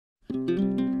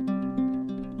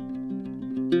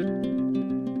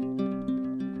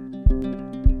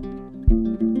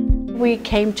we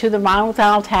came to the Ronald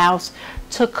McDonald House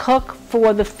to cook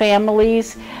for the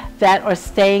families that are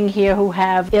staying here who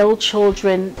have ill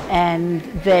children, and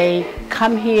they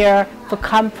come here for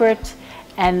comfort,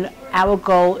 and our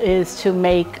goal is to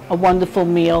make a wonderful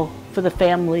meal for the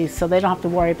families so they don't have to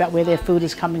worry about where their food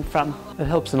is coming from. It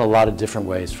helps in a lot of different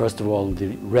ways. First of all,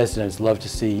 the residents love to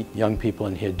see young people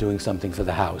in here doing something for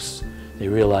the house. They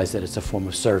realize that it's a form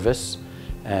of service.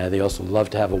 They also love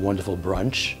to have a wonderful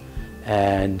brunch,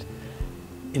 and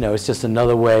it's just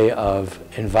another way of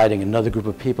inviting another group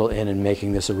of people in and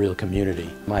making this a real community.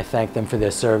 I thank them for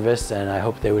their service, and I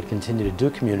hope they would continue to do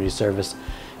community service.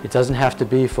 It doesn't have to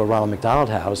be for Ronald McDonald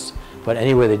House, but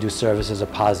anywhere they do service is a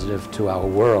positive to our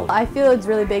world. I feel it's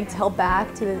really big to help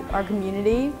back to our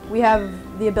community. We have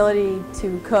the ability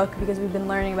to cook because we've been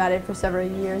learning about it for several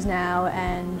years now,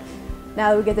 and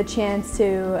now we get the chance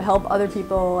to help other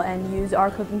people and use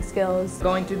our cooking skills.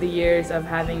 Going through the years of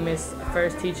having Miss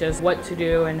first teach us what to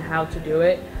do and how to do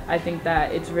it, I think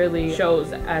that it really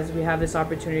shows as we have this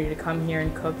opportunity to come here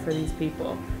and cook for these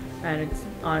people. And it's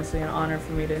honestly an honor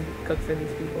for me to cook for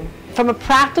these people. From a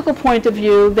practical point of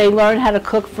view, they learn how to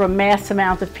cook for a mass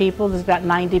amount of people. There's about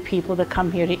 90 people that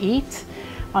come here to eat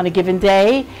on a given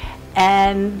day.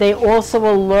 And they also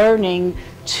are learning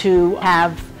to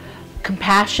have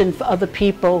compassion for other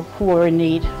people who are in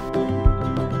need.